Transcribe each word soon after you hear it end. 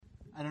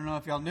I don't know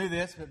if y'all knew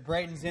this, but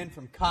Braden's in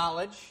from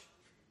college.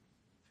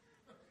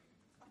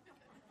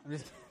 We're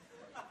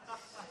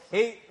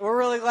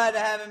really glad to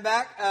have him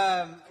back.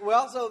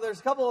 So there's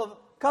a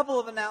couple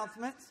of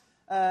announcements.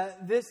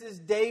 This is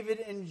David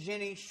and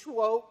Jenny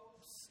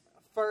Schwop's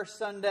first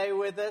Sunday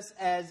with us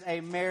as a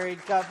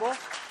married couple.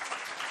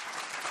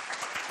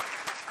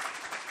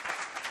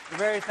 We're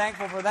very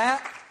thankful for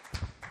that.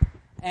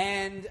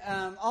 And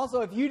also,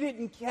 if you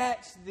didn't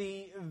catch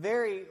the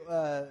very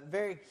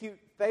cute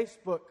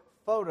Facebook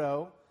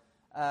photo,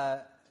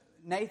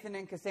 Nathan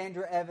and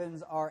Cassandra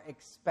Evans are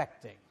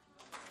expecting.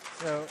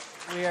 So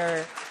we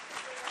are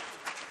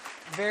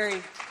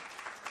very...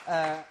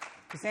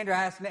 Cassandra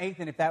asked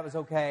Nathan if that was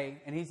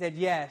okay, and he said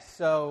yes,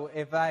 so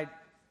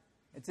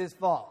it's his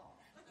fault.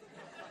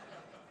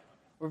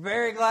 We're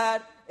very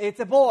glad it's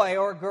a boy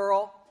or a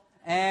girl,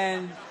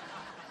 and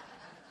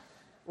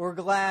we're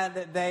glad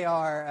that they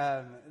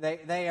are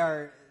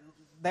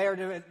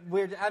doing.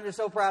 I'm just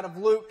so proud of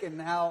Luke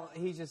and how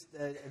he's just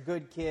a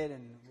good kid,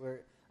 and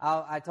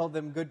I told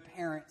them good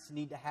parents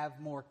need to have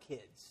more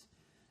kids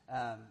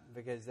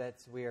because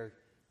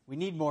we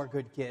need more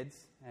good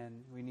kids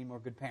and we need more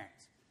good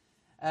parents.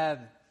 All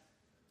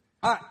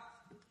right,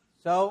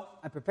 so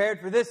I prepared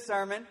for this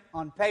sermon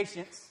on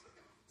patience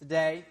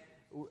today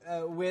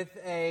with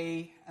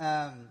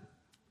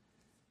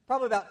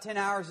probably about 10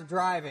 hours of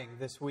driving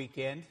this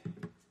weekend,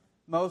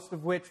 most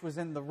of which was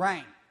in the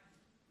rain.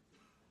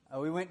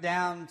 We went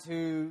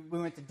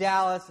to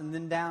Dallas and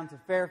then down to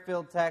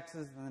Fairfield,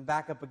 Texas, and then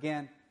back up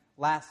again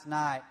last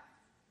night.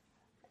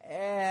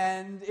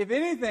 And if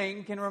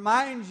anything can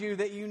remind you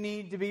that you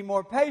need to be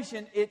more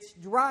patient, it's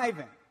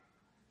driving.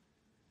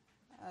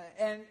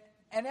 And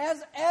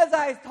as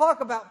I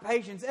talk about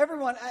patience,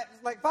 everyone,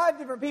 like 5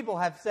 different people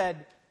have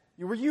said,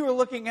 you were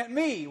looking at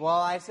me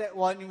while I said,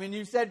 when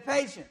you said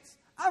patience.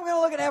 I'm going to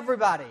look at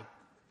everybody.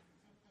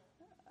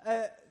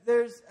 I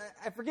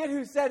forget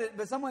who said it,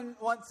 but someone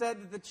once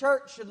said that the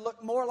church should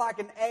look more like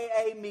an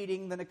AA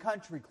meeting than a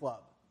country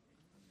club.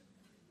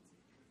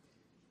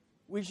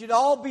 We should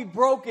all be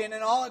broken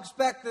and all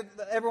expect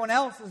that everyone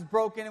else is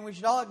broken, and we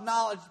should all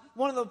acknowledge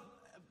one of the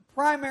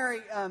primary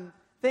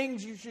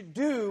things you should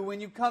do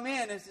when you come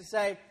in is to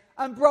say,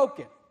 I'm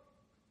broken.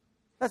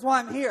 That's why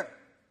I'm here.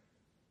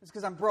 It's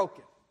because I'm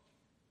broken.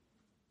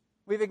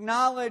 We've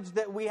acknowledged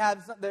that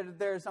that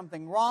there's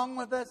something wrong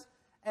with us,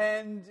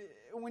 and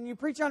when you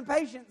preach on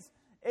patience,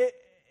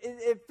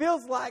 it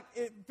feels like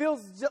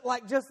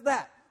just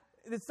that.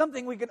 It's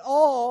something we could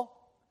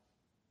all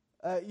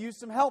use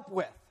some help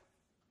with.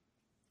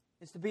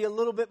 Is to be a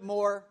little bit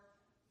more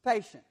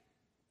patient.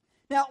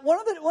 Now, one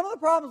of the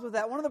problems with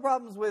that, one of the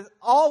problems with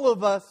all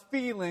of us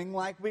feeling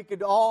like we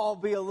could all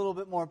be a little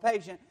bit more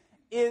patient,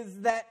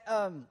 is that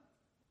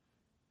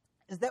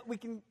we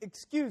can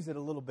excuse it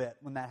a little bit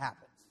when that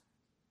happens.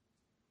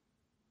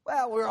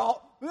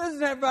 Well,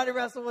 doesn't everybody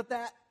wrestle with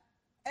that?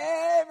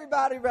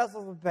 Everybody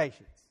wrestles with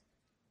patience.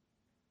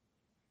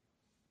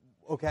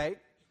 Okay,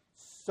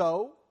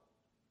 so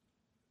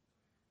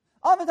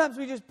oftentimes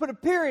we just put a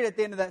period at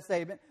the end of that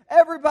statement.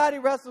 Everybody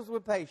wrestles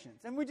with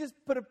patience. And we just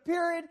put a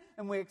period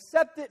and we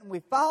accept it and we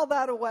file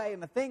that away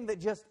and the thing that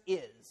just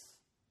is.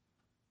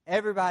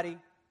 Everybody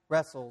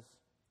wrestles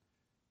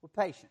with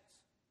patience.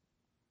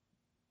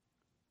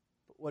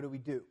 But what do we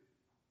do?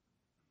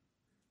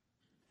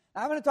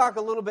 Now, I'm going to talk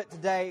a little bit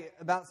today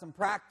about some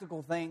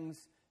practical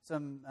things,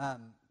 some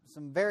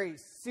very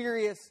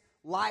serious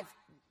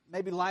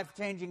maybe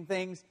life-changing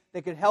things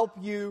that could help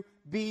you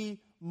be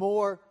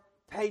more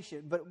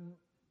patient. But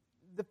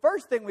the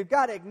first thing we've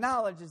got to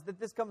acknowledge is that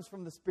this comes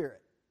from the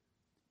Spirit.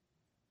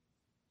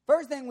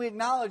 First thing we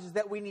acknowledge is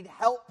that we need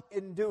help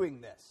in doing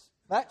this.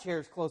 That chair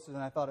is closer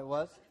than I thought it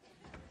was.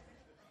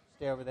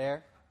 Stay over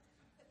there.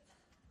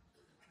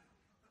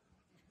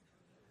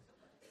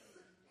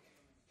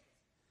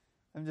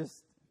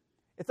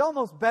 It's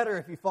almost better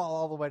if you fall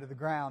all the way to the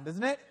ground,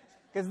 isn't it?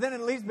 Because then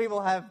at least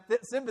people have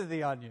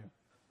sympathy on you.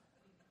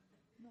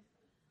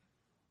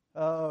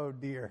 Oh,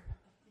 dear.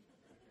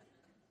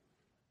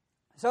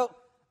 So,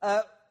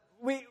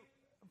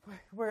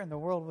 where in the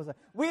world was I?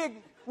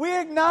 We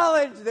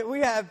acknowledge that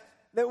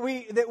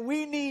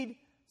we need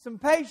some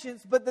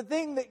patience, but the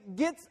thing that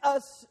gets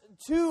us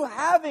to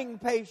having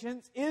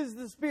patience is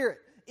the Spirit.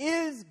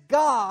 Is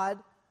God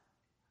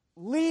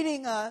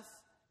leading us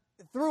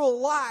through a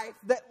life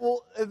that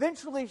will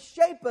eventually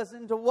shape us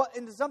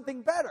into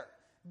something better?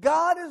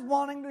 God is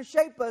wanting to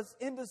shape us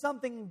into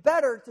something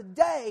better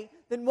today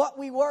than what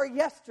we were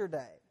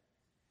yesterday.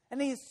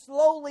 And He's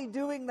slowly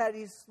doing that.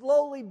 He's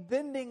slowly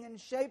bending and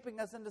shaping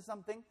us into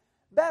something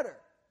better.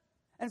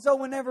 And so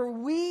whenever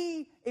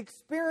we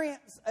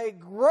experience a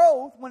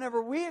growth,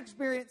 whenever we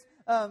experience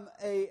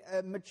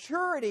a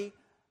maturity,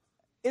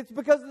 it's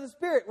because of the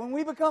Spirit. When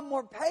we become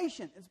more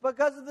patient, it's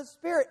because of the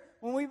Spirit.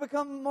 When we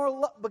become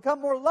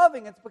more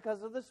loving, it's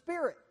because of the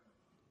Spirit.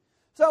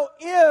 So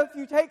if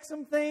you take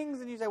some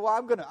things and you say, well,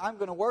 I'm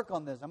going to work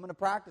on this. I'm going to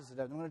practice it.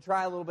 I'm going to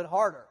try a little bit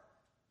harder.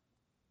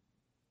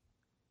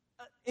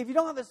 If you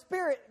don't have the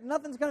Spirit,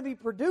 nothing's going to be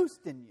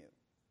produced in you.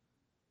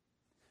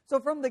 So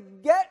from the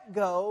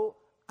get-go,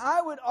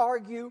 I would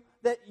argue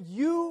that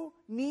you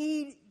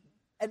need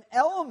an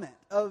element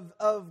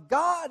of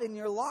God in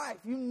your life.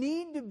 You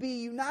need to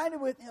be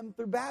united with Him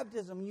through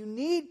baptism. You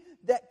need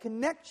that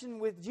connection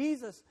with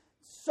Jesus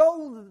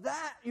so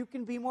that you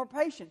can be more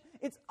patient.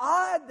 It's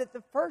odd that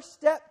the first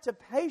step to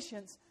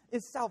patience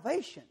is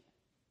salvation.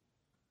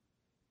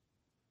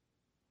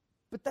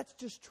 But that's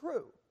just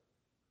true.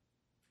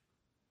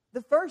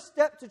 The first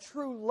step to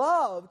true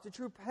love, to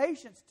true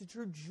patience, to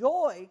true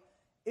joy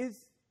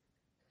is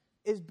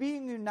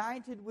being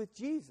united with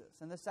Jesus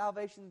and the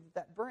salvation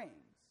that brings.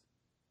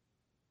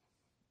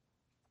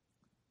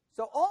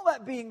 So all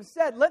that being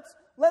said,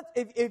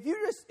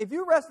 if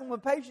you're wrestling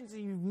with patience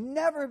and you've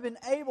never been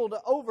able to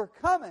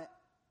overcome it,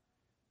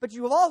 but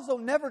you have also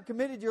never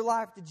committed your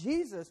life to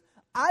Jesus,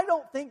 I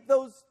don't think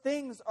those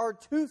things are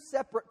two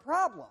separate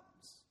problems.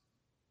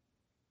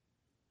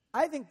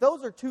 I think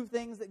those are two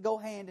things that go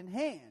hand in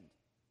hand.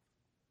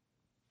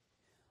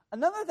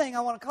 Another thing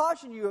I want to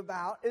caution you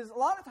about is a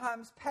lot of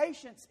times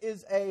patience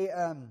is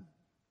a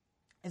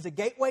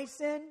gateway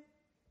sin.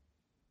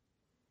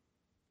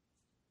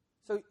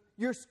 So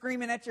you're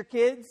screaming at your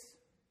kids,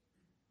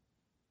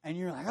 and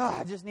you're like, "Oh,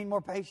 I just need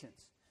more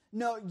patience."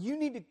 No, you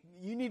need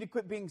to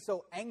quit being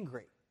so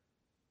angry.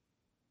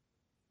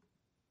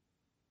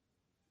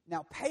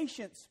 Now,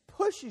 patience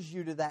pushes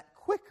you to that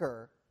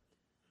quicker,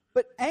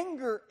 but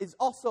anger is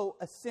also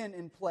a sin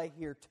in play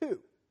here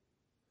too.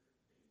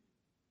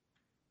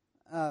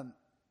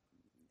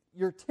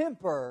 Your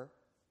temper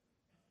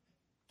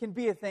can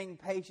be a thing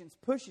patience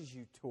pushes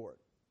you toward.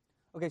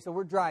 Okay, so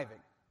we're driving.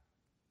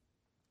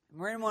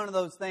 We're in one of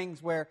those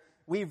things where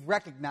we've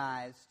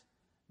recognized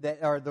that,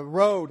 or the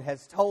road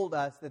has told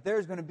us that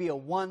there's going to be a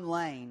one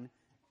lane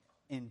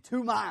in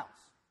 2 miles.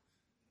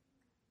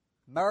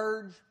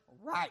 Merge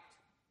right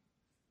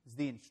is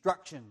the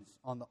instructions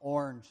on the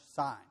orange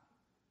sign.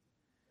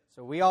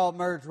 So we all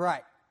merge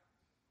right.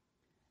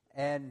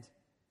 And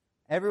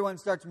everyone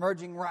starts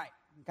merging right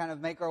and kind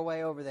of make our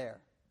way over there.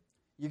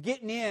 You're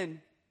getting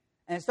in,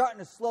 and it's starting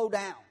to slow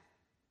down.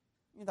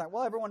 You thought,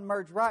 well, everyone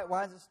merged right.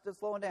 Why is it still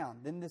slowing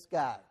down? Then this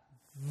guy,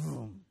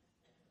 vroom,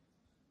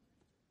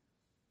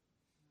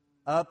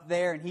 up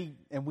there,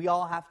 and we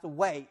all have to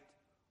wait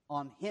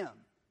on him.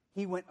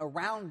 He went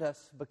around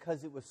us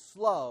because it was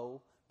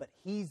slow, but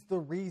he's the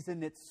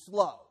reason it's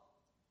slow.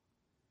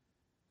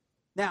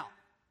 Now,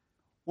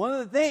 one of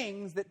the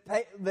things that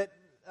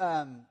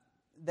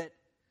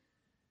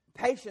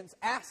patience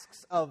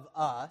asks of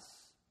us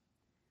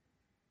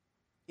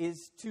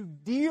is to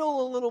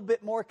deal a little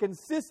bit more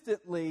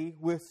consistently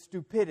with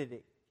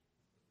stupidity.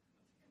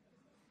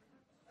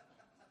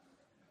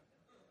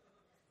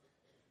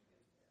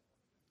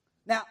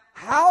 Now,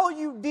 how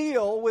you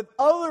deal with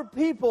other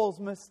people's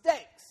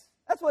mistakes,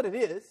 that's what it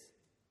is.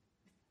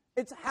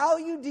 It's how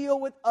you deal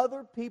with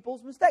other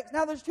people's mistakes.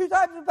 Now, there's 2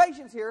 types of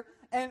patience here,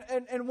 and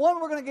one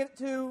we're going to get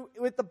to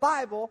with the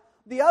Bible.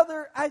 The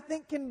other, I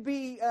think, can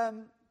be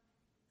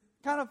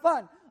kind of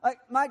fun. Like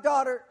my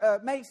daughter,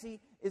 Macy,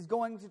 is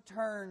going to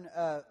turn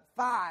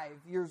 5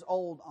 years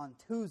old on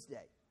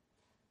Tuesday.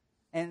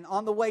 And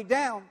on the way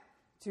down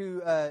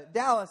to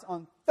Dallas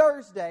on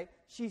Thursday,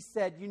 she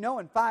said,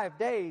 in 5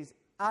 days,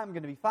 I'm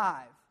going to be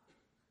 5.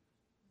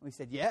 We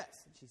said,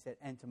 yes. And she said,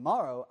 and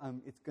tomorrow,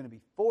 it's going to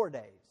be 4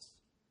 days.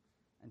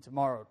 And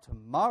tomorrow,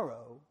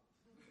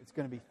 it's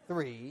going to be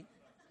 3.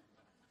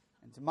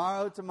 And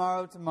tomorrow,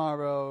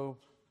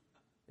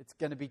 it's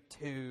going to be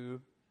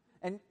 2.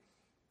 And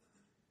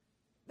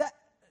that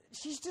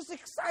she's just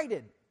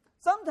excited.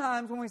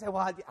 Sometimes when we say,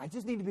 well, I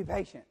just need to be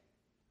patient.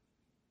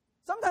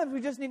 Sometimes we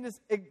just need to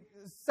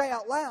say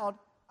out loud,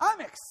 I'm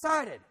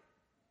excited.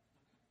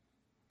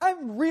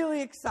 I'm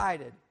really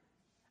excited.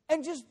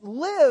 And just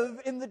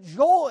live in the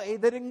joy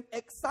that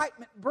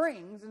excitement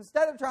brings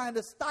instead of trying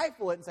to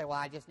stifle it and say, well,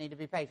 I just need to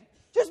be patient.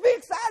 Just be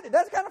excited.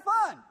 That's kind of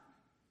fun.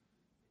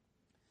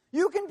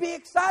 You can be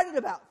excited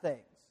about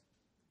things.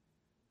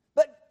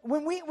 But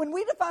when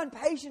we define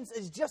patience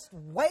as just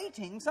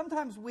waiting,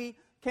 sometimes we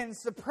can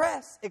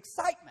suppress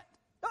excitement.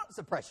 Don't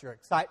suppress your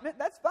excitement.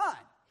 That's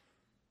fine.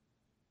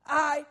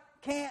 I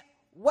can't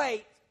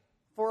wait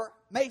for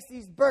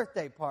Macy's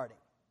birthday party.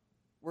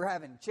 We're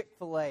having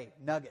Chick-fil-A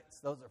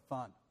nuggets. Those are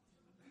fun.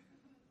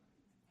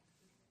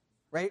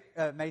 Right?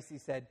 Macy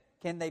said,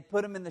 can they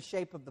put them in the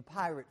shape of the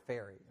pirate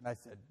fairy? And I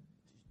said,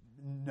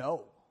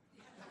 no.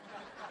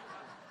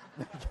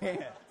 They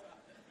can't.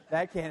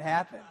 That can't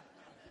happen.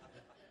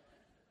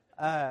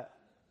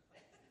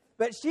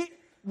 But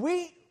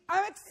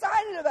I'm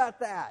excited about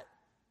that.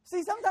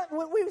 See, sometimes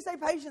when we say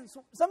patience,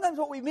 sometimes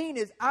what we mean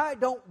is I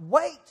don't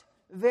wait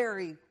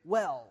very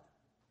well.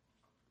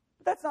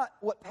 But that's not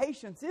what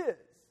patience is.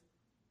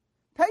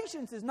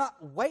 Patience is not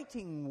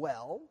waiting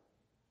well.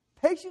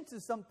 Patience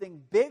is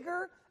something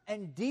bigger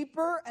and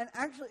deeper, and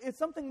actually it's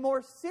something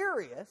more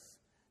serious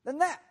than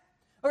that.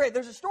 Okay,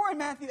 there's a story in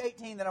Matthew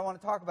 18 that I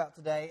want to talk about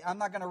today. I'm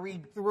not going to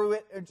read through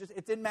it.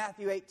 It's in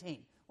Matthew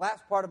 18,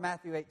 last part of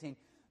Matthew 18.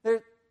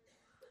 There's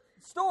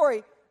a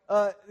story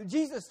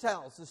Jesus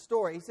tells the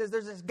story. He says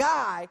there's this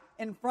guy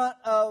in front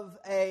of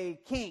a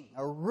king,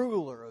 a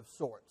ruler of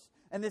sorts.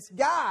 And this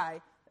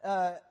guy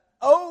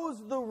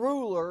owes the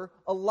ruler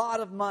a lot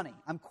of money.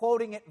 I'm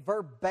quoting it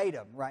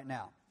verbatim right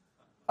now.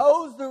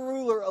 Owes the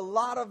ruler a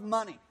lot of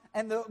money.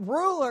 And the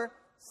ruler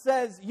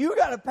says, you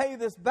got to pay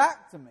this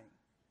back to me.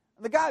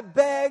 And the guy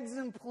begs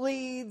and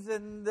pleads,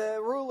 and the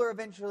ruler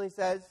eventually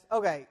says,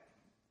 okay,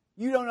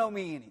 you don't owe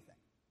me anything.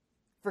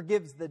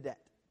 Forgives the debt.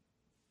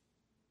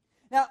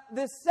 Now,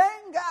 this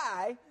same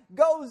guy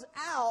goes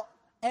out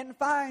and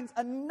finds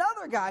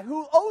another guy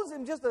who owes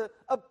him just a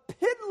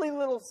piddly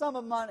little sum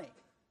of money.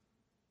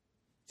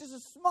 Just a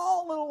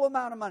small little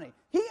amount of money.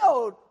 He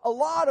owed a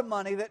lot of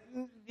money that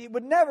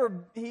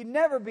he'd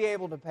never be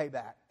able to pay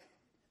back.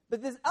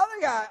 But this other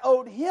guy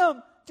owed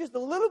him just a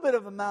little bit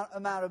of amount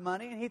of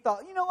money, and he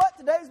thought, you know what,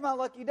 today's my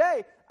lucky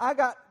day. I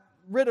got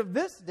rid of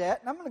this debt,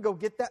 and I'm going to go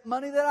get that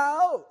money that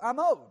I'm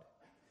owed.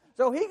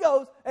 So he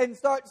goes and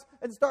starts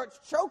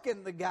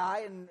choking the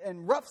guy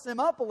and roughs him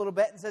up a little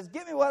bit and says,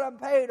 give me what I'm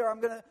paid or I'm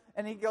going to...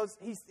 And he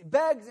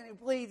begs and he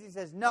pleads. He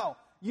says, no,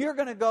 you're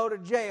going to go to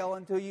jail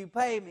until you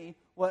pay me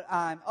what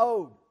I'm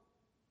owed.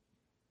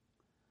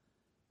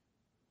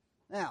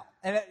 Now,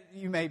 and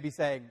you may be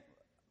saying,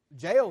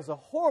 jail's a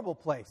horrible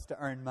place to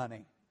earn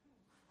money.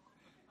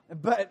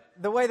 But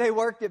the way they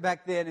worked it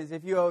back then is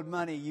if you owed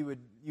money, you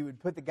would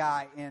put the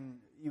guy in...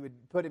 You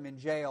would put him in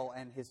jail,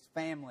 and his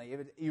family,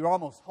 you're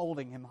almost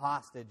holding him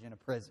hostage in a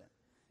prison.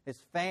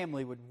 His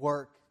family would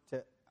work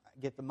to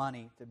get the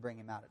money to bring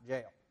him out of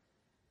jail.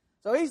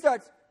 So he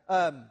starts,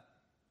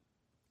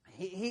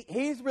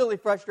 he's really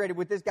frustrated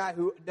with this guy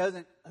who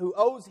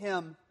owes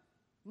him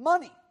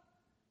money.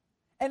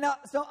 And now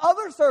some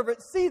other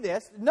servants see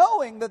this,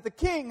 knowing that the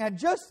king had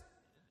just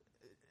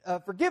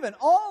forgiven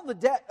all the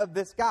debt of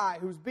this guy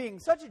who's being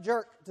such a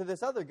jerk to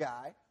this other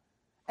guy.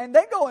 And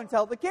they go and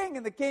tell the king,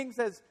 and the king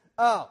says,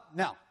 oh,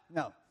 no,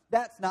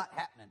 that's not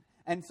happening.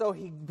 And so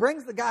he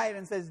brings the guy in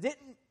and says,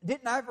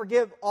 didn't I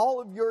forgive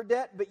all of your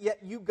debt, but yet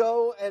you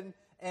go and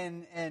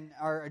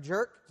are a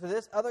jerk to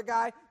this other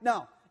guy?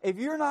 No, if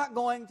you're not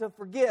going to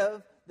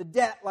forgive the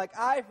debt like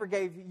I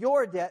forgave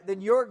your debt,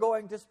 then you're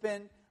going to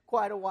spend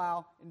quite a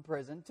while in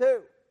prison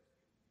too.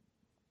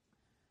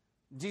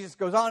 Jesus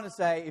goes on to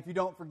say, if you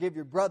don't forgive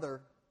your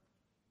brother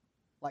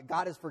like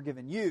God has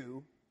forgiven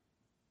you,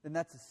 then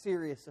that's a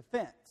serious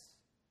offense.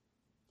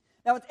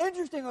 Now, what's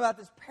interesting about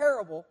this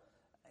parable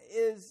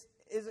is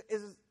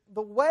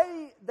the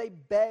way they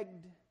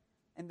begged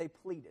and they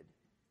pleaded.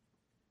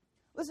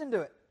 Listen to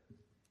it.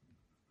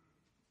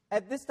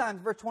 At this time,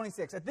 verse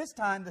 26, at this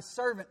time the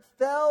servant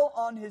fell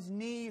on his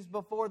knees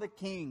before the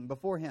king,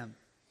 before him.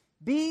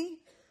 Be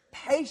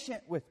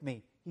patient with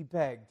me, he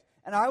begged,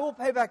 and I will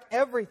pay back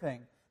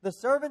everything. The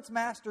servant's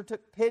master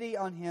took pity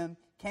on him,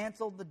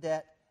 canceled the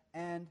debt,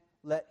 and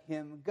let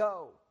him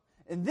go.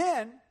 And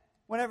then,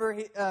 whenever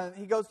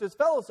he goes to his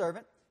fellow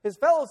servant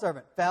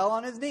fell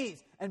on his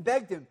knees and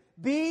begged him,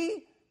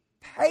 be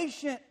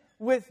patient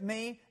with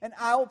me and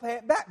I will pay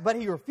it back. But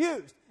he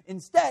refused.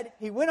 Instead,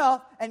 he went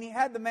off and he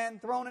had the man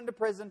thrown into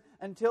prison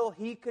until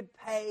he could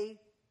pay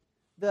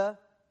the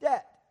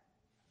debt.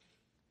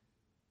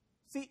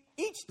 See,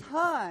 each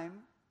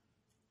time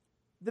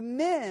the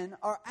men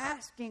are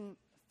asking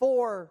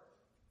for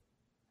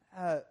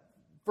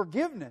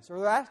forgiveness or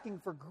they're asking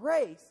for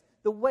grace,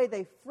 the way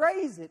they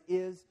phrase it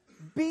is,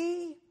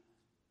 be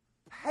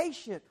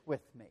patient with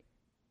me.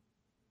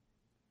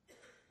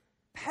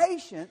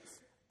 Patience,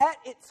 at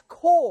its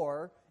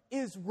core,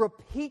 is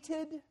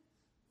repeated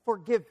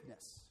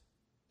forgiveness.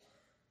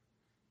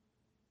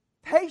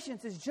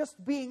 Patience is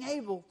just being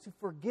able to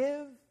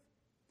forgive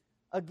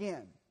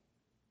again.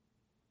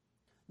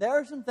 There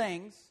are some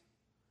things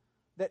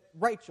that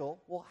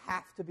Rachel will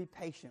have to be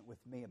patient with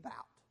me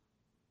about.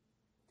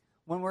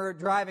 When we're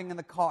driving in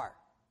the car,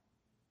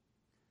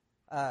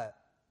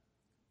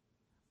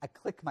 I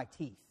click my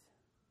teeth.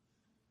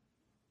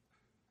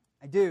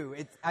 I do.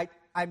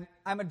 I'm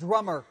a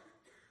drummer.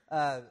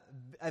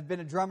 I've been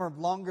a drummer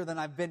longer than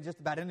I've been just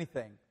about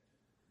anything.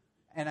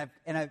 And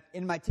I've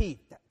in my teeth.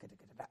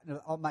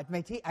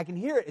 My teeth. I can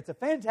hear it. It's a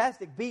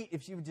fantastic beat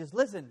if she would just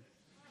listen.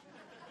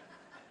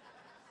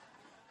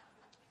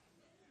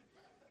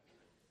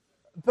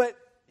 But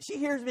she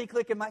hears me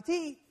clicking my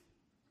teeth,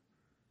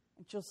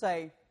 and she'll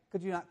say,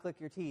 "Could you not click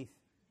your teeth?"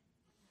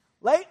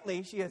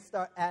 Lately, she has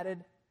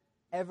added,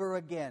 "ever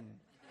again."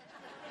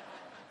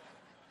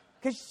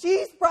 Because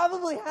she's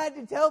probably had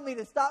to tell me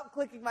to stop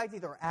clicking my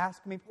teeth or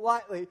ask me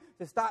politely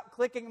to stop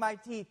clicking my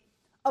teeth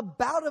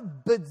about a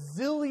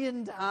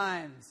bazillion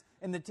times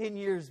in the 10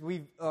 years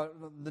the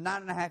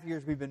 9.5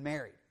 years we've been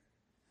married.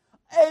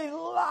 A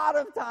lot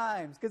of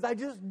times, because I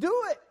just do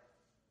it.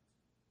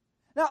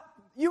 Now,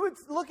 you would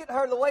look at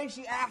her, the way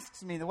she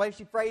asks me, the way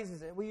she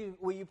phrases it,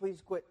 will you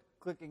please quit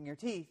clicking your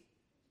teeth?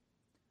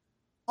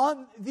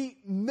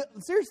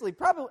 Seriously,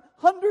 probably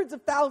hundreds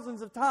of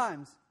thousands of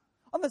times.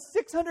 On the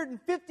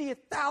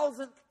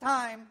 650,000th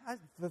time,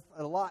 that's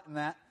a lot in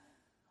that.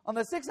 On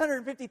the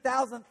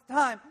 650,000th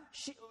time,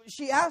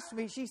 she asked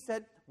me, she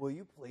said, will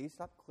you please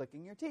stop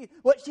clicking your teeth?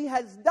 What she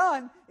has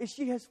done is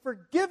she has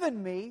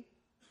forgiven me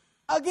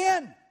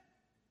again.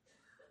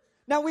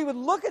 Now we would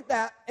look at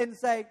that and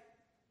say,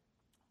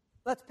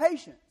 that's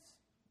patience.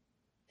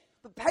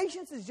 But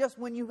patience is just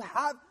when you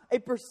have a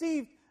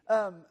perceived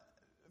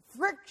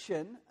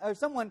friction, or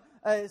someone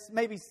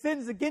maybe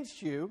sins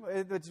against you.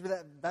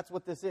 That's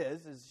what this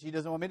is she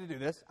doesn't want me to do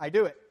this. I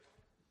do it.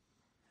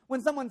 When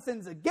someone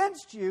sins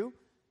against you,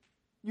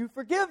 you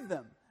forgive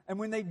them. And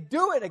when they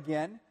do it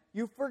again,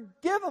 you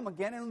forgive them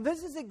again. And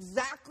this is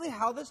exactly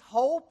how this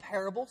whole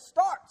parable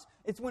starts.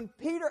 It's when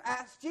Peter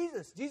asked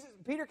Jesus.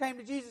 Peter came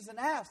to Jesus and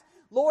asked,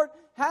 Lord,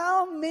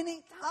 how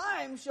many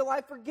times shall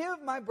I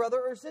forgive my brother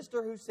or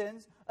sister who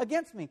sins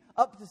against me?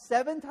 Up to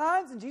 7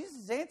 times? And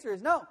Jesus' answer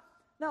is no,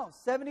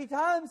 70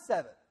 times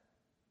 7.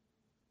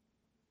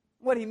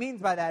 What he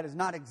means by that is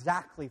not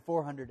exactly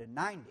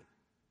 490.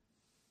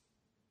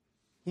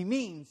 He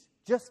means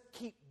just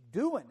keep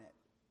doing it.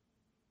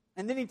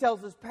 And then he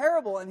tells this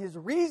parable, and his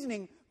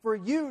reasoning for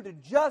you to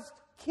just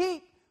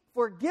keep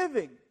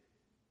forgiving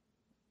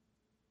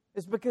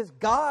is because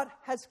God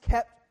has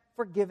kept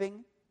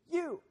forgiving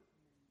you.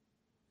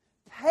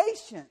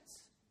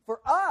 Patience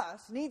for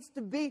us needs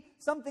to be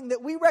something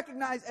that we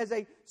recognize as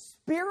a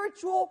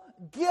spiritual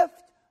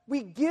gift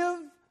we give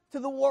to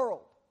the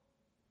world.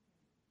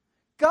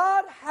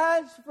 God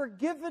has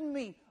forgiven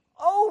me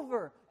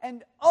over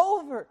and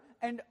over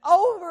and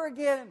over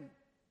again.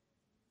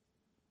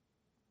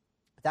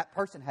 But that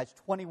person has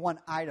 21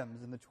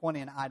 items in the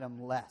 20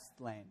 item list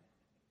lane.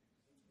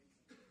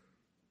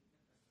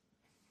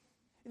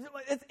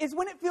 It's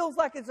when it feels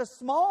like it's a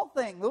small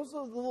thing. Those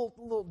are the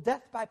little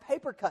death by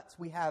paper cuts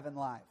we have in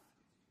life.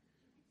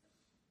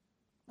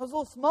 Those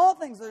little small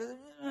things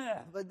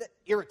that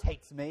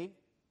irritates me.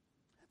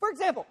 For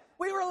example,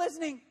 we were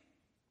listening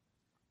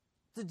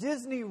to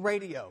Disney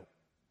radio.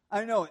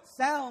 I know it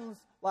sounds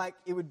like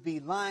it would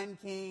be Lion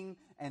King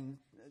and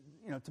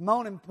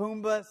Timon and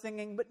Pumbaa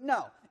singing, but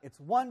no, it's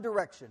One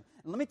Direction.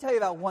 And let me tell you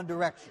about One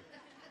Direction.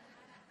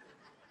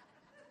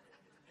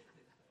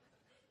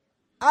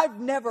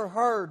 I've never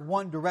heard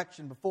One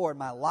Direction before in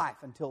my life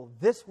until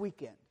this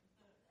weekend.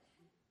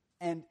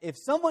 And if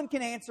someone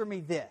can answer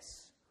me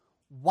this,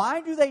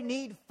 why do they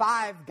need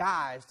 5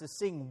 guys to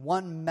sing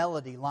one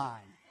melody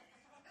line?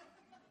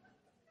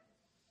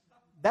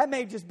 That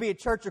may just be a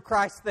Church of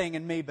Christ thing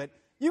in me, but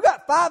you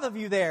got 5 of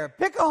you there.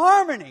 Pick a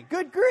harmony.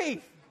 Good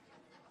grief.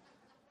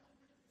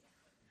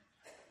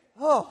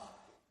 Oh,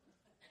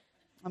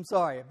 I'm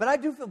sorry, but I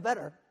do feel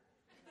better.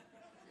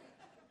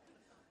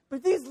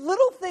 But these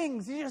little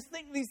things, you just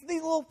think these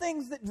little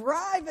things that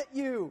drive at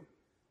you.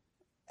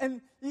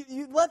 And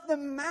you let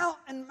them mount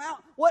and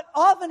mount. What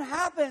often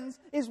happens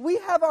is we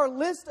have our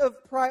list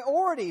of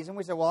priorities. And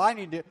we say, well, I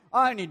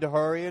need to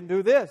hurry and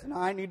do this. And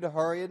I need to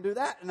hurry and do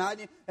that.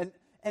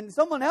 And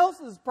someone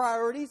else's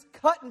priorities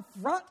cut in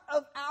front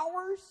of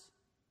ours.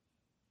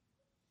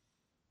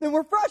 Then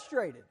we're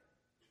frustrated.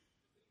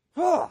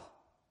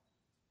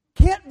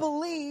 Can't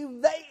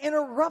believe they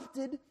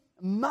interrupted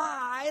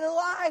my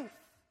life.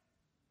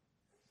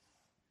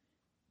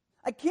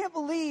 I can't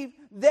believe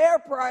their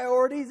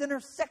priorities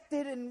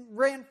intersected and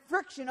ran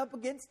friction up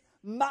against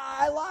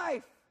my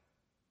life.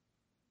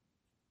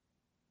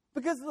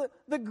 Because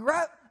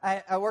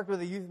I worked with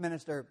a youth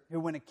minister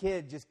who, when a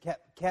kid just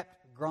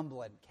kept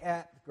grumbling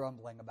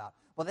about,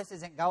 well, this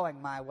isn't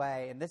going my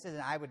way, and this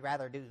isn't, I would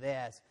rather do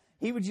this.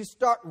 He would just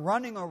start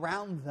running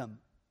around them,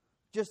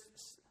 just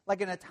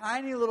like in a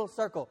tiny little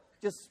circle,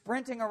 just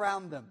sprinting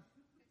around them.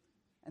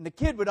 And the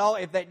kid would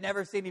if they'd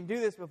never seen him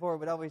do this before,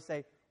 would always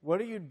say, what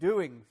are you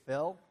doing,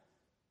 Phil?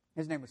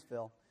 His name was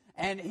Phil.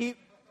 And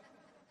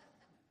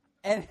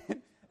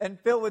and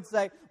Phil would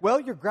say, well,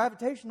 your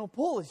gravitational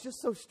pull is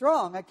just so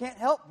strong, I can't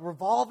help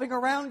revolving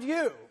around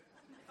you.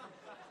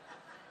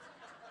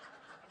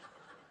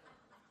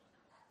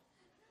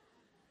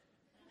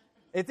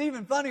 It's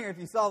even funnier if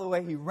you saw the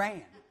way he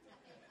ran.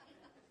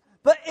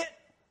 But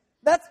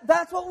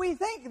that's what we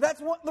think.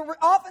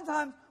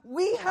 Oftentimes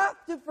we have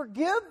to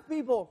forgive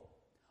people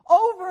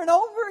over and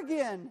over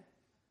again.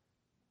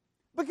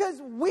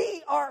 Because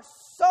we are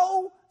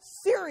so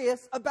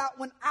serious about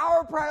when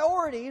our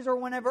priorities or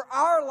whenever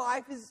our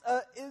life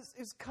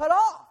is cut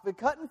off,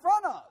 cut in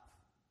front of.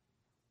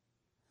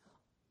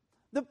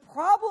 The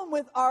problem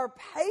with our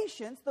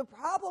patience, the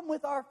problem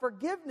with our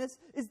forgiveness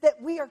is that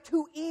we are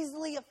too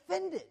easily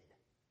offended.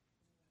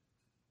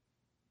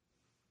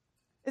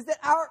 Is that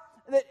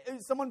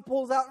someone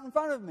pulls out in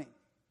front of me.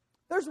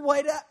 There's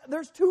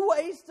 2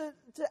 ways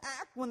to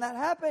act when that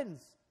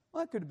happens.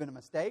 Well, that could have been a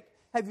mistake.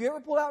 Have you ever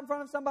pulled out in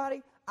front of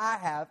somebody? I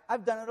have.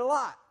 I've done it a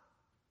lot.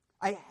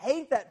 I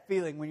hate that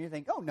feeling when you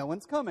think, oh, no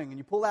one's coming, and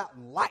you pull out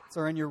and lights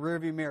are in your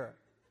rearview mirror.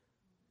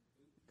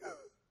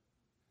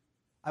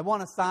 I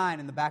want a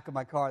sign in the back of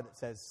my car that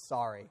says,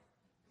 sorry.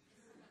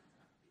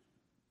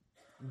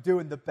 I'm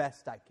doing the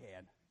best I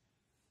can.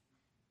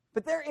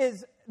 But there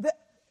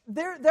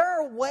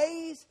are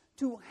ways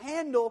to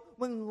handle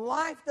when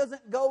life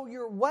doesn't go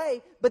your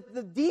way, but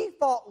the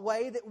default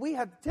way that we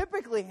have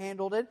typically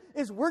handled it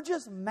is we're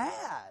just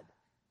mad.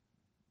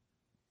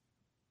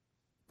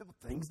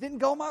 things didn't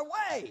go my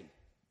way.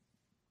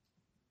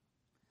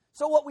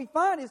 So what we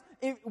find is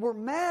we're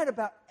mad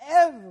about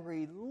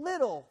every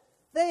little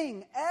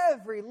thing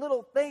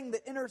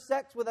that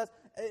intersects with us,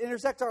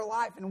 intersects our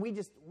life, and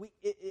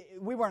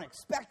we weren't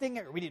expecting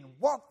it, or we didn't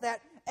want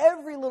that.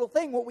 Every little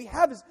thing, what we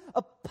have is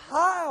a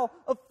pile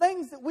of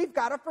things that we've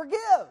got to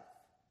forgive.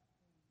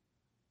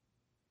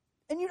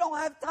 And you don't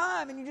have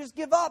time, and you just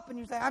give up, and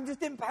you say, I'm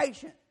just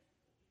impatient.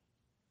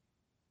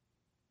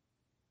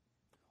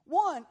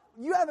 One,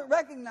 you haven't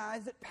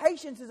recognized that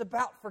patience is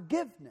about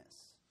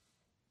forgiveness,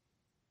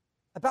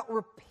 about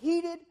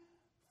repeated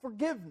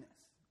forgiveness.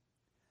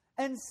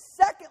 And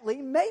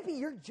secondly, maybe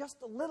you're just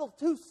a little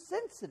too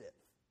sensitive.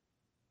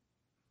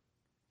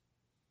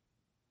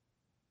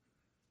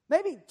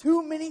 Maybe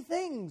too many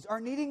things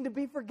are needing to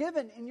be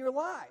forgiven in your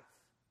life.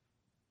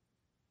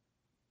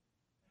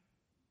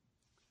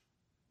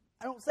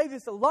 I don't say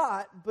this a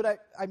lot, but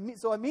I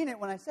mean it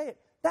when I say it.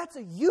 That's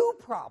a you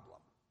problem.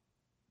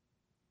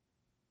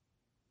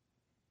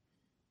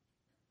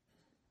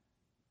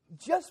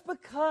 Just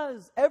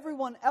because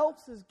everyone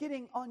else is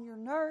getting on your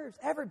nerves,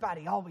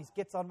 everybody always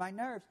gets on my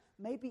nerves,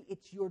 maybe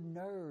it's your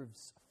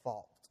nerves'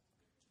 fault.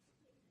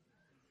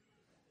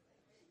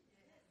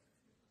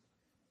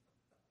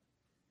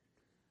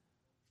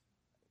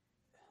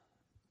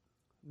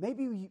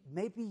 Maybe you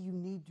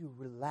need to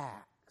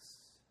relax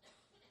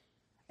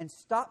and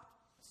stop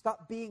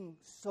being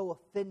so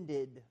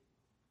offended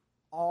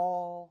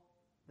all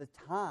the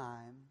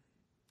time.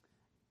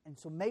 And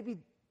so maybe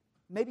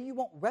you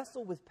won't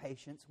wrestle with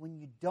patience when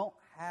you don't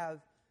have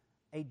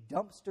a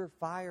dumpster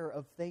fire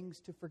of things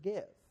to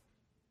forgive.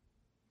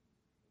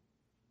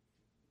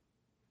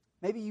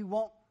 Maybe you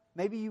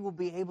will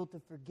be able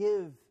to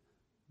forgive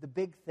the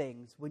big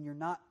things when you're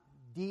not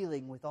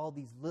dealing with all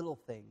these little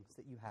things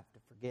that you have to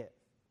forgive.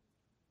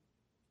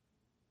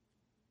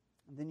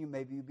 And then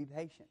maybe you'll be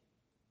patient.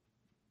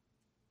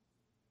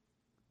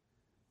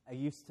 I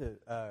used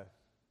to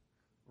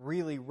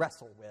really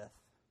wrestle with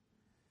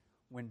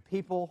when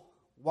people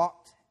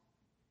walked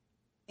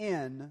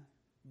in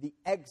the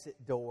exit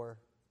door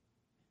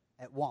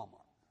at Walmart.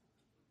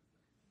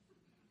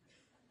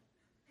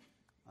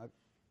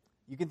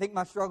 You can think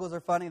my struggles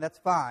are funny, that's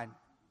fine.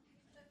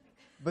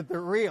 But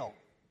they're real.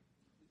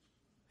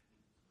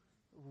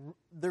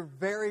 They're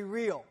very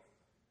real.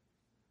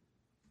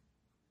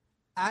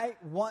 I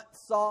once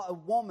saw a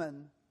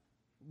woman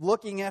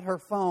looking at her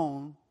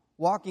phone,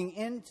 walking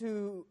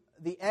into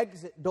the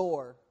exit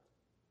door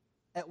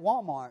at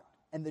Walmart,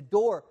 and the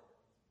door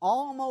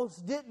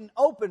almost didn't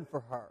open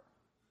for her.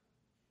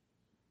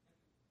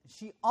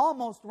 She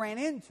almost ran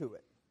into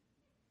it.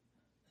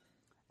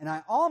 And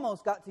I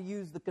almost got to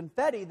use the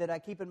confetti that I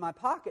keep in my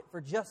pocket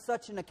for just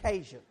such an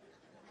occasion.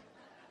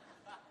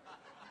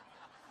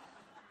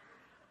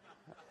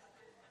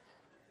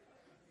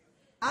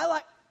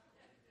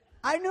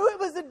 I knew it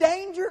was a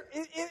danger.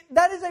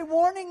 That is a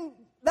warning.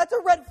 That's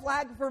a red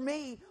flag for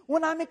me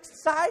when I'm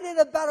excited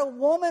about a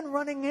woman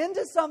running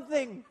into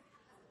something.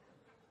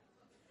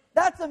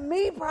 That's a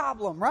me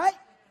problem, right?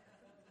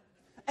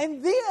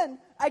 And then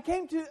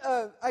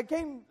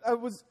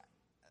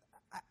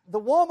the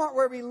Walmart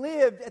where we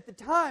lived at the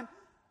time,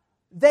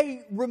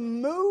 they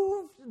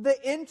removed the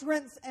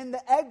entrance and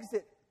the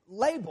exit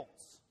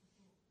labels.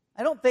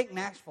 I don't think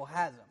Nashville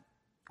has them.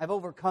 I've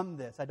overcome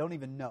this. I don't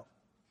even know.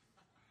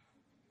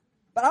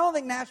 But I don't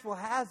think Nashville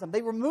has them.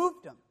 They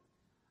removed them.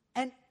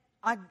 And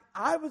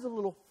I was a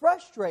little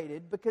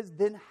frustrated because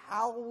then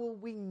how will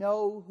we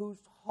know who's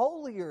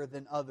holier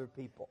than other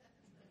people?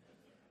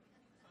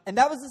 And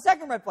that was the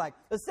second red flag.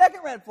 The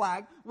second red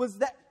flag was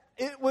that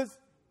it was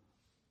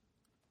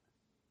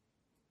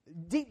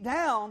deep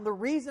down, the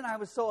reason I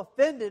was so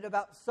offended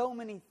about so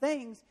many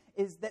things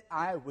is that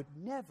I would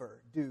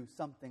never do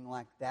something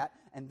like that.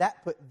 And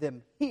that put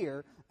them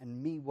here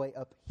and me way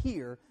up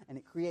here. And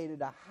it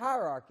created a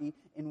hierarchy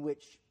in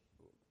which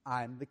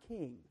I'm the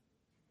king.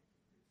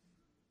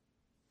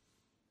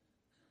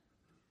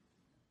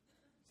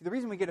 See, the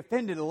reason we get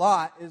offended a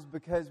lot is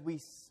because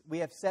we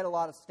have set a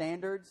lot of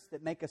standards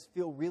that make us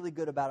feel really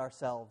good about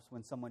ourselves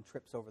when someone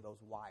trips over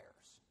those wires.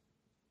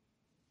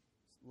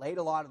 Laid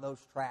a lot of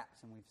those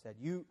traps, and we've said,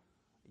 you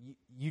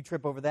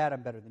trip over that,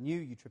 I'm better than you.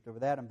 You tripped over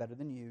that, I'm better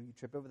than you. You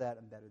tripped over that,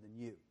 I'm better than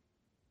you.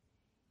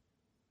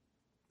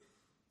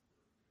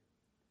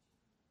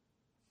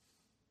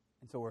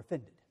 And so we're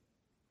offended.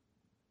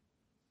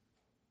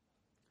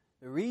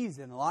 The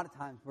reason a lot of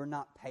times we're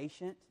not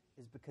patient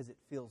is because it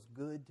feels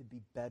good to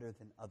be better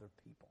than other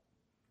people.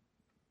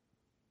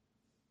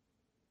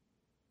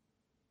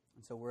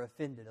 And so we're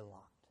offended a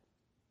lot.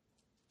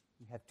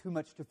 We have too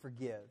much to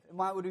forgive. And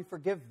why would we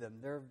forgive them?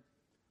 They're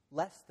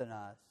less than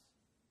us.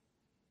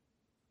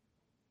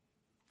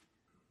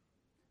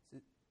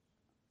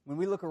 When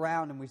we look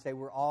around and we say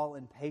we're all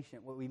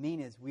impatient, what we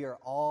mean is we are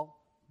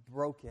all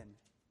broken.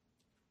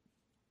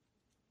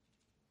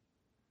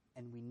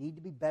 And we need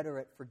to be better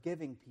at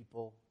forgiving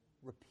people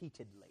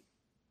repeatedly.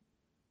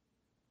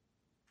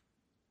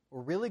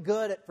 We're really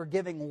good at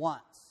forgiving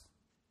once.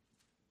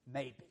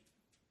 Maybe.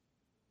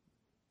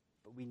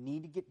 but we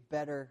need to get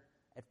better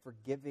at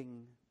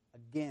forgiving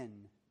again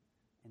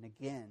and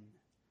again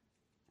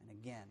and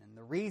again. And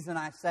the reason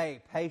I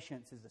say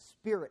patience is a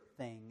spirit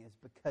thing is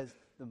because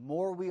the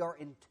more we are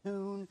in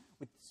tune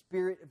with the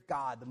Spirit of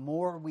God, the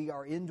more we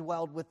are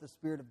indwelled with the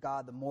Spirit of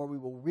God, the more we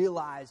will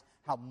realize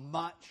how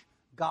much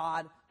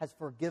God has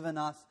forgiven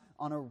us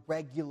on a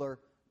regular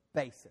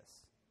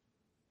basis.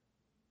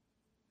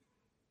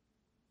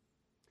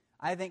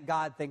 I think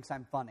God thinks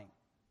I'm funny,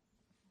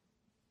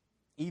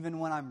 even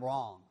when I'm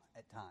wrong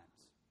at times.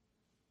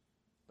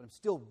 But I'm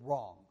still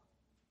wrong.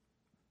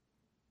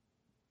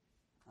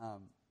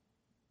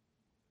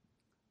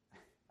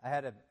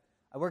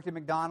 I worked at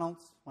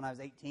McDonald's when I was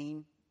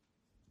 18,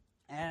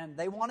 and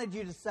they wanted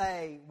you to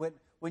say,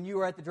 when you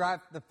were at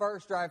the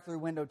first drive-through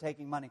window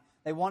taking money,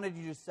 they wanted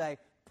you to say,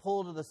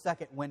 pull to the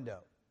second window.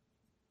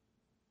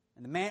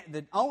 And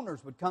the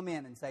owners would come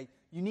in and say,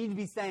 you need to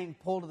be saying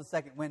pull to the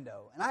second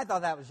window. And I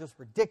thought that was just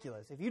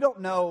ridiculous. If you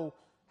don't know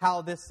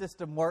how this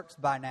system works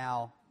by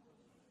now,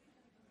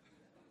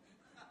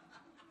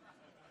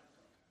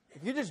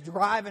 if you're just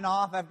driving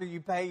off after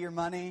you pay your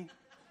money,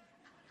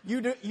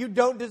 you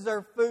don't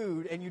deserve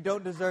food and you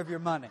don't deserve your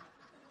money.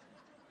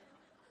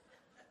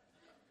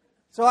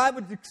 So I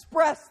would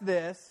express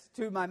this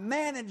to my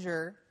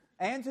manager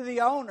and to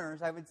the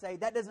owners. I would say,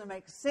 that doesn't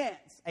make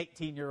sense.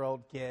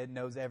 18-year-old kid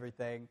knows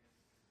everything.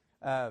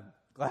 Glad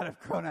I've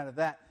grown out of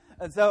that.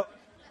 And so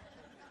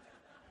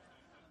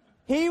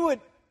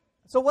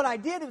what I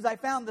did was I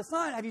found the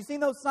sign. Have you seen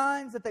those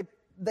signs that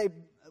they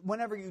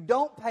whenever you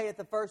don't pay at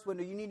the first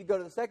window, you need to go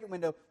to the second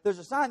window. There's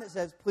a sign that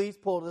says, please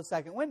pull to the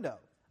second window.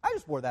 I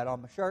just wore that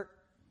on my shirt.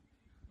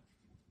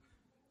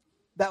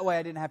 That way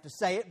I didn't have to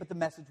say it, but the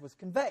message was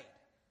conveyed.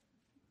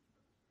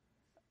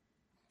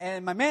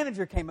 And my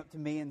manager came up to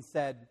me and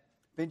said,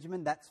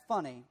 Benjamin, that's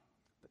funny,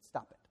 but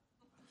stop it.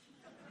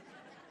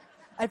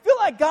 I feel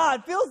like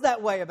God feels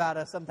that way about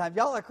us sometimes.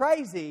 Y'all are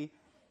crazy,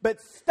 but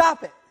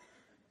stop it.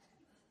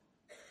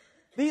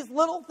 These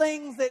little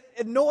things that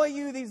annoy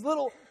you, these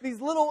little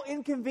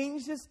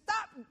inconveniences,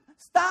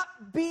 stop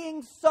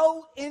being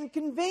so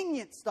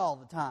inconvenienced all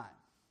the time.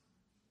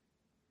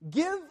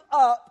 Give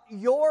up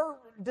your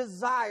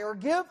desire,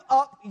 give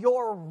up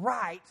your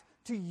right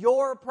to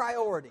your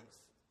priorities.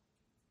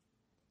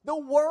 The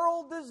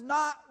world does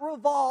not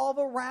revolve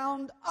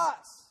around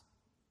us.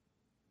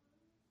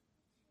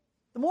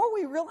 The more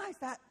we realize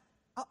that,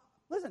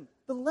 listen,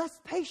 the less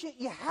patient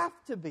you have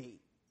to be.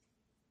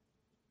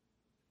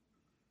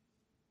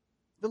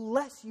 The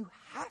less you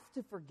have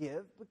to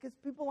forgive because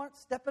people aren't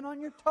stepping on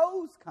your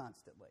toes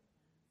constantly.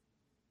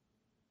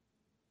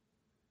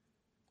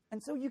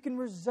 And so you can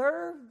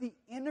reserve the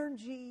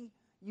energy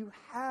you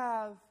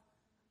have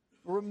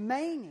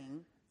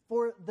remaining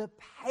for the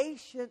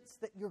patience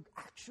that you're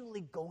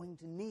actually going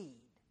to need.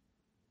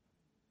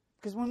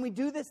 Because when we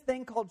do this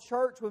thing called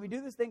church, when we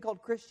do this thing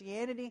called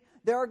Christianity,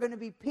 there are going to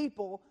be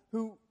people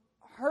who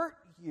hurt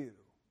you.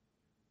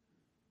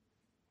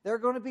 There are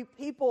going to be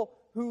people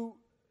who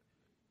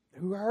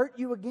hurt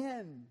you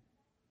again.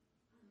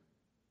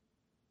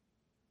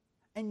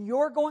 And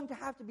you're going to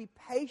have to be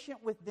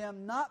patient with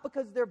them, not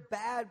because they're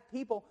bad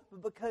people,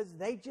 but because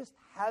they just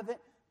haven't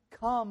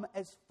come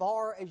as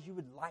far as you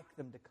would like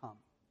them to come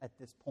at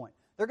this point.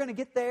 They're going to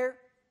get there.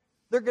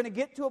 They're going to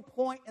get to a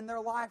point in their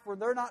life where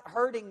they're not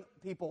hurting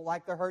people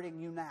like they're hurting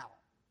you now.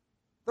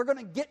 They're going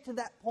to get to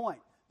that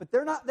point, but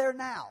they're not there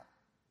now.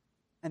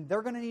 And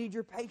they're going to need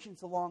your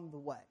patience along the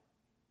way.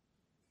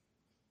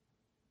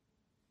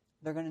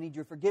 They're going to need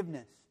your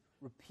forgiveness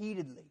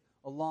repeatedly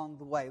along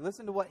the way.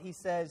 Listen to what he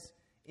says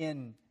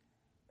in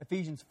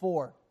Ephesians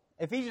 4.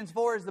 Ephesians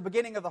 4 is the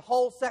beginning of the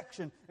whole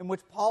section in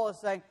which Paul is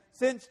saying,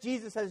 since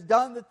Jesus has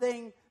done the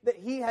thing that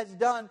he has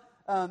done,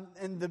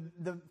 and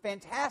the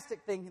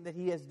fantastic thing that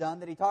he has done,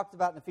 that he talks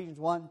about in Ephesians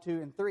 1, 2,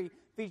 and 3,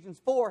 Ephesians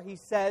 4, he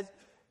says,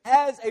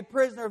 as a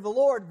prisoner of the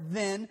Lord,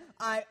 then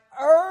I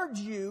urge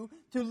you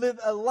to live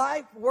a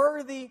life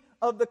worthy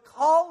of the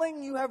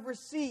calling you have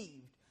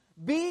received.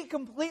 Be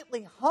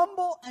completely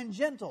humble and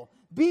gentle.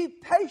 Be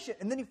patient.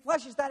 And then he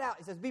fleshes that out.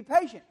 He says, be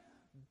patient,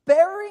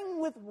 bearing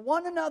with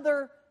one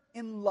another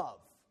in love.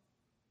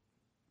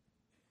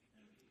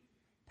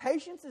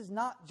 Patience is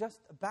not just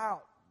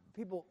about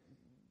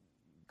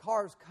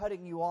cars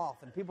cutting you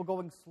off and people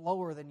going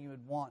slower than you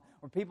would want,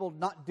 or people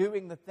not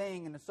doing the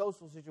thing in a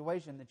social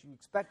situation that you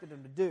expected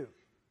them to do.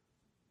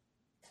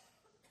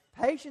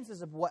 Patience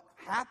is of what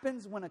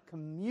happens when a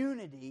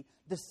community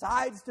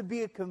decides to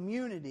be a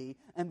community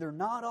and they're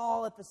not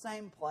all at the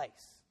same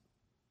place.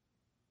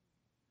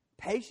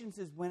 Patience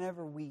is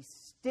whenever we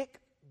stick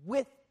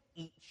with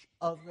each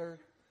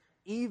other,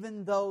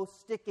 even though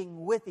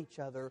sticking with each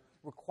other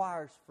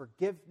requires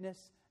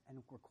forgiveness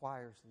and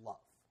requires love.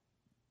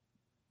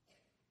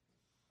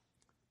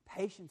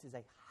 Patience is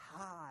a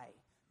high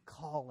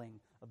calling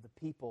of the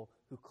people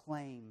who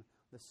claim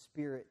the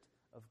Spirit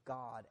of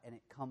God, and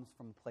it comes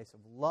from a place of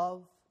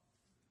love,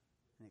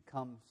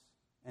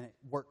 and it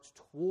works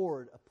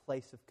toward a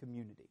place of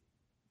community.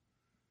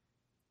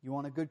 You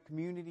want a good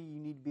community, you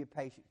need to be a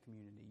patient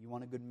community. You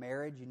want a good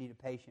marriage, you need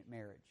a patient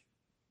marriage.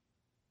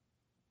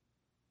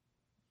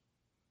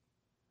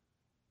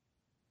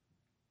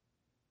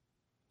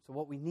 So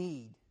what we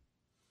need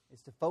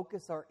is to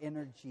focus our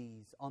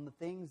energies on the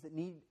things that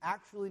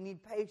actually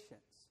need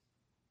patience,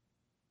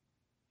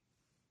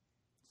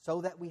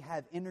 so that we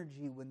have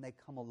energy when they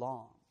come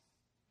along.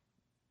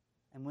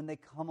 And when they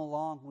come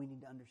along, we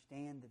need to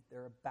understand that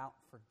they're about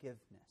forgiveness.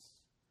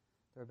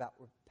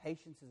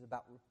 Patience is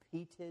about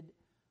repeated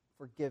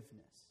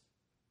forgiveness.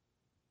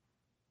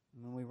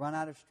 And when we run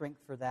out of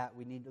strength for that,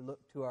 we need to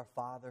look to our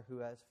Father who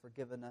has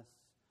forgiven us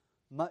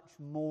much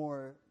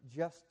more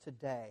just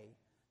today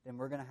than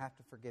we're going to have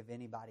to forgive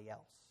anybody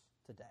else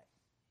today.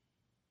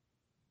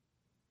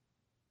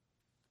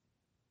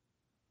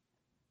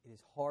 It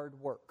is hard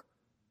work.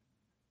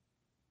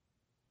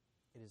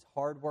 It is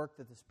hard work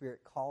that the Spirit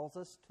calls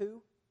us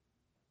to,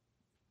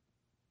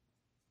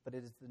 but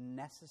it is the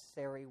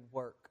necessary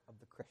work of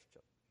the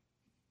Christian.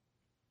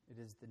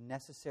 It is the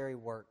necessary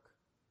work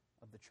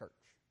of the church.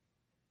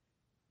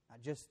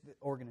 Not just the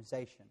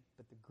organization,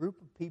 but the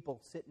group of people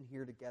sitting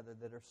here together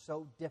that are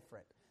so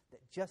different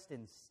that just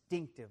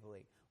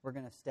instinctively we're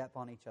going to step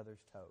on each other's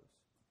toes.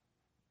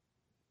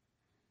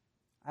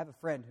 I have a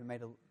friend who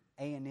made an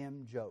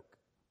A&M joke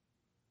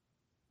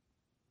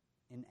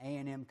in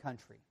A&M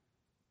country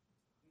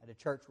at a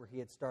church where he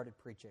had started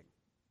preaching.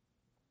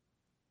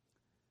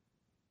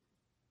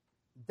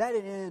 That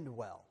didn't end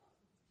well.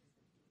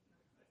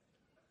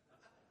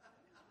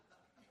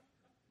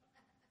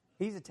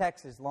 He's a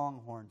Texas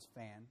Longhorns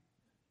fan,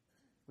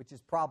 which is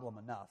problem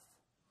enough.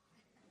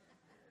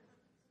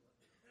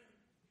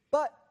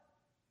 But,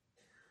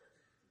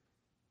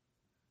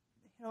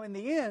 in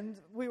the end,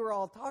 we were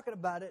all talking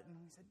about it, and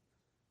we said,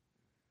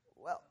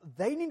 well,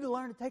 they need to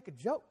learn to take a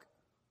joke.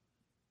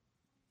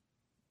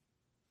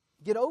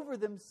 Get over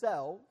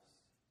themselves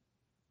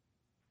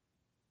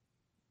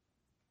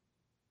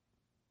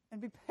and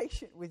be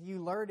patient with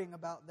you learning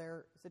about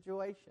their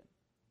situation.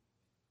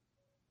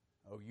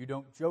 Oh, you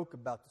don't joke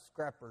about the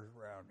scrappers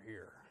around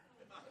here.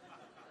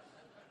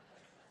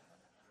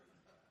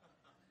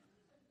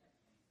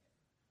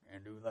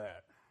 And do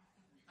that.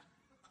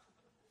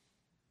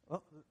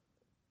 Well,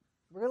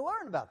 we're going to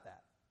learn about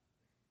that.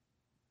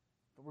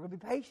 But we're going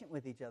to be patient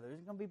with each other.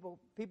 There's going to be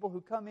people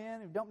who come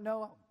in who don't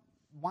know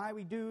why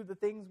we do the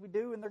things we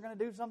do, and they're going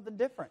to do something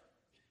different.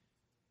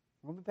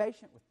 We're going to be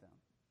patient with them.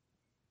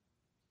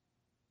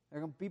 There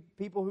are going to be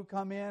people who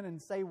come in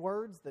and say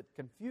words that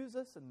confuse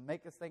us and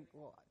make us think,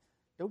 well,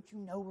 don't you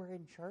know we're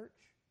in church?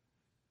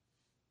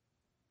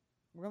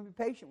 We're going to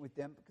be patient with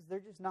them because they're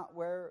just not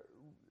where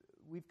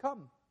we've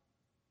come.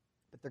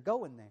 But they're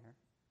going there,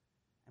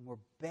 and we're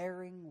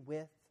bearing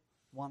with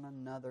one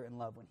another in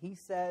love. When he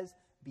says,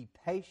 be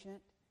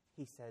patient,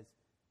 he says,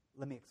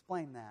 let me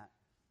explain that,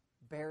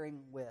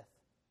 bearing with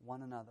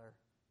one another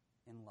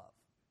in love.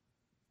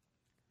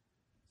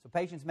 So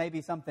patience may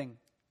be something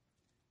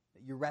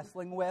that you're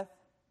wrestling with,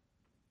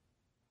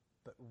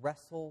 but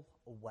wrestle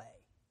away.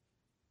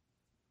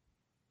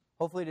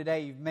 Hopefully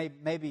today you've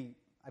maybe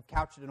I've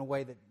couched it in a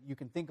way that you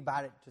can think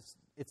about it. Just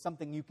it's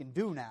something you can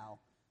do now.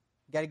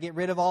 You got to get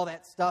rid of all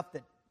that stuff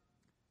that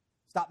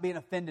stop being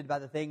offended by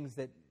the things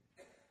that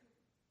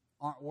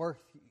aren't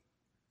worth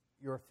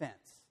your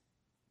offense.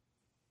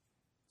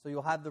 So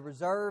you'll have the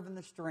reserve and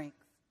the strength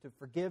to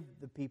forgive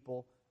the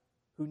people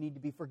who need to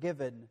be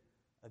forgiven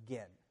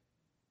again.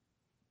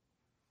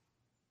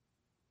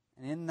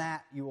 And in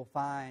that you will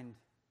find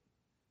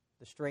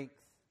the strength.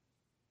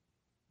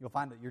 You'll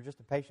find that you're just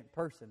a patient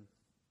person.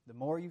 The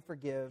more you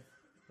forgive,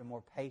 the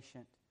more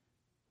patient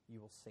you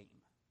will seem.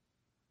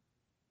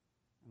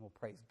 And we'll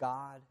praise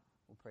God,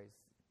 we'll praise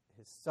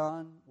His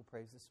Son, we'll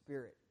praise the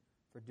Spirit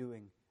for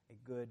doing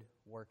a good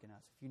work in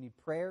us. If you need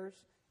prayers,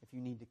 if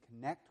you need to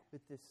connect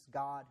with this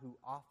God who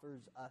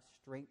offers us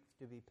strength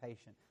to be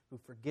patient, who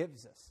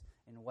forgives us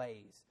in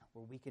ways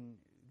where we can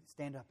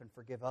stand up and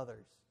forgive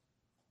others.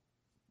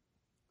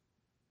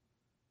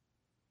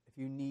 If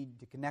you need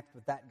to connect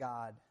with that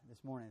God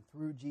this morning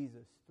through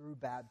Jesus, through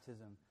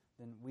baptism,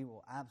 then we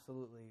will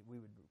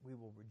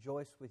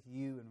rejoice with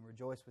you and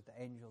rejoice with the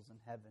angels in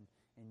heaven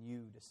in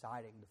you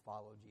deciding to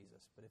follow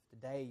Jesus. But if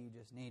today you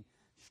just need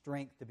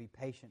strength to be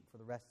patient for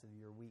the rest of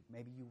your week,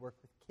 maybe you work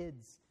with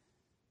kids,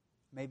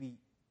 maybe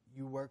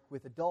you work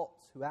with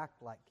adults who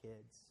act like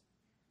kids.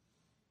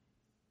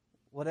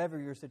 Whatever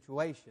your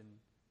situation,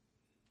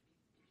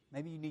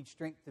 maybe you need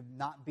strength to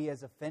not be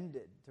as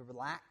offended, to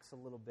relax a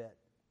little bit.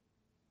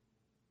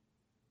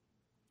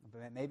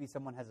 But maybe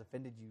someone has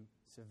offended you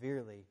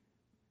severely,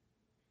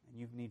 and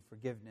you need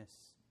forgiveness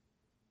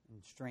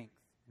and strength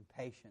and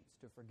patience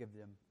to forgive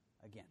them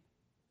again.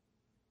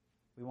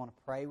 We want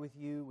to pray with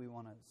you. We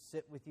want to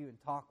sit with you and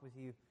talk with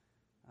you.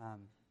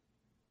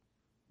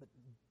 But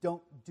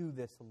don't do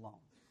this alone.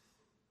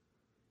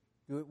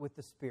 Do it with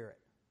the Spirit.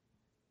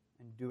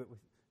 And do it with,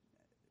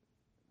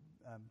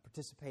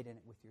 participate in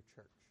it with your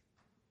church.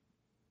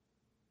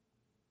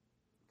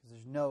 Because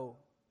there's no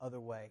other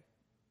way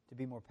to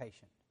be more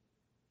patient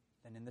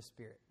than in the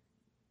Spirit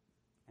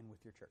and with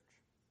your church.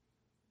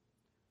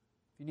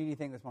 If you need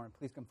anything this morning,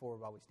 please come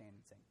forward while we stand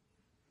and sing.